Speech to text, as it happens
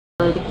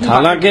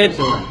থানাকে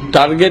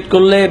টার্গেট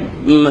করলে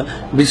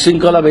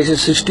বিশৃঙ্খলা বেশি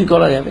সৃষ্টি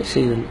করা যাবে,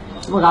 সেই জন্য।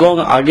 এবং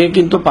আগে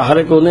কিন্তু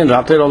পাহাড়ে কোনদিন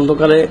রাতের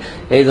অন্ধকারে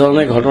এই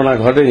ধরনের ঘটনা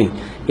ঘটেনি।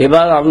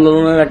 এবার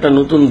আন্দোলনের একটা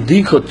নতুন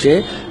দিক হচ্ছে,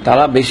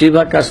 তারা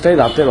বেশিরভাগ কাজটাই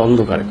রাতের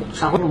অন্ধকারে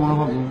করছে।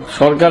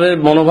 সরকারের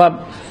মনোভাব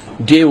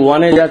ডে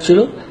ওয়ানে যা ছিল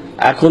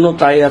এখনো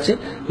তাই আছে।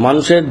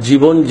 মানুষের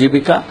জীবন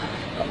জীবিকা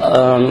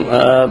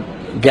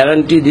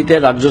গ্যারান্টি দিতে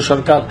রাজ্য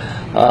সরকার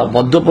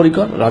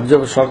বদ্ধপরিকর, রাজ্য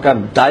সরকার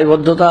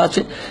দায়বদ্ধতা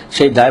আছে।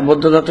 সেই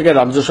দায়বদ্ধতা থেকে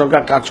রাজ্য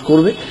সরকার কাজ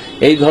করবে।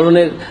 এই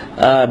ধরনের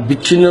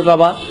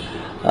বিচ্ছিন্নতাবাদ,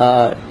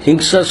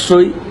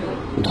 হিংসাশ্রয়ী,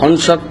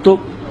 ধ্বংসাত্মক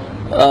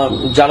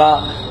যারা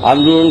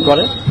আন্দোলন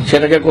করে,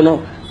 সেটাকে কোনো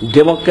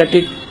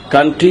ডেমোক্রেটিক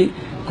কান্ট্রি,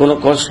 কোনো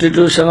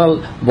কনস্টিটিউশনাল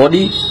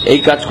বডি এই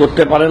কাজ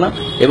করতে পারে না।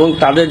 এবং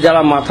তাদের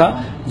যারা মাথা,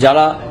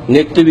 যারা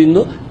নেতৃবৃন্দ,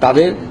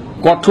 তাদের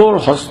কঠোর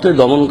হস্তে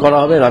দমন করা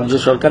হবে রাজ্য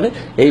সরকারে।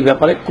 এই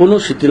ব্যাপারে কোনো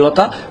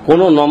শিথিলতা,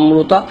 কোনো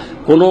নম্রতা,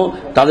 কোনো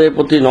তাদের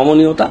প্রতি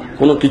নমনীয়তা,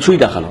 কোনো কিছুই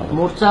দেখানো হবে।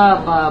 মোর্চা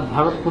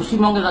ভারত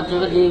পশ্চিমবঙ্গের রাজ্যে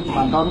যে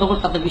দ্বন্দ্ব করে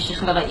তাদের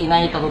বিশ্লেষণ তারা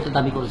এনআইএ তদন্তের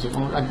দাবি করেছে।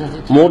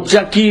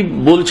 মোর্চা কি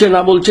বলছে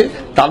না বলছে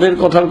তাদের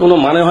কথার কোনো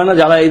মানে হয় না।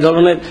 যারা এই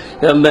ধরনের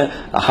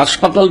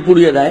হাসপাতাল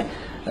পুড়িয়ে দেয়,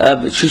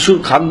 শিশুর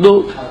খাদ্য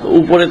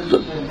উপরে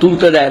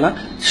তুলতে দেয় না,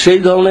 সেই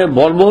ধরনের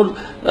বর্বর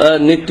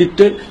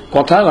নেতৃত্বের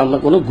কথার আমরা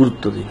কোনো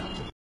গুরুত্ব দিই না।